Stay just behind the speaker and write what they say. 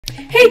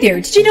Hey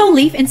there, did you know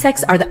leaf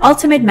insects are the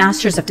ultimate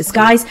masters of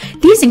disguise?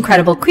 These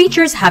incredible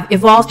creatures have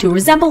evolved to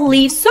resemble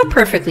leaves so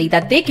perfectly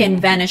that they can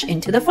vanish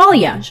into the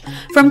foliage.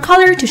 From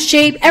color to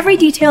shape, every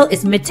detail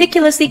is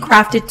meticulously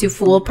crafted to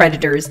fool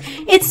predators.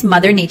 It's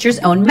Mother Nature's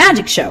own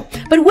magic show.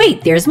 But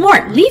wait, there's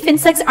more. Leaf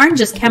insects aren't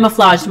just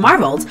camouflaged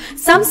marvels.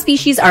 Some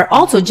species are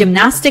also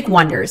gymnastic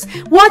wonders.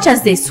 Watch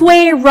as they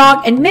sway,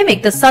 rock, and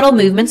mimic the subtle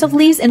movements of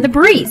leaves in the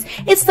breeze.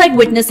 It's like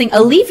witnessing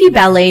a leafy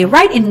ballet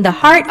right in the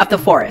heart of the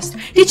forest.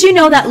 Did you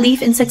know that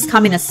leaf insects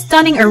come in a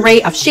stunning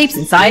array of shapes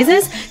and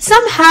sizes?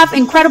 Some have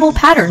incredible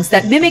patterns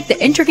that mimic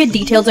the intricate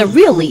details of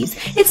real leaves.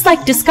 It's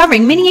like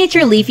discovering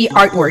miniature leafy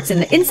artworks in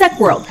the insect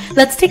world.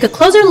 Let's take a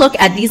closer look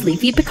at these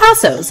leafy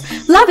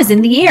Picassos. Love is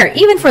in the air,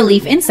 even for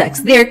leaf insects.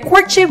 Their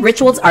courtship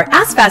rituals are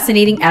as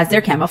fascinating as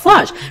their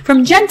camouflage.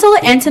 From gentle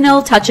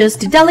antennal touches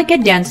to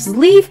delicate dances,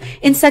 leaf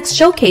insects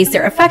showcase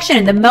their affection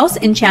in the most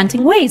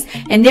enchanting ways.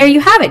 And there you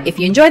have it. If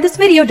you enjoyed this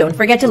video, don't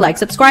forget to like,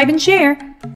 subscribe, and share.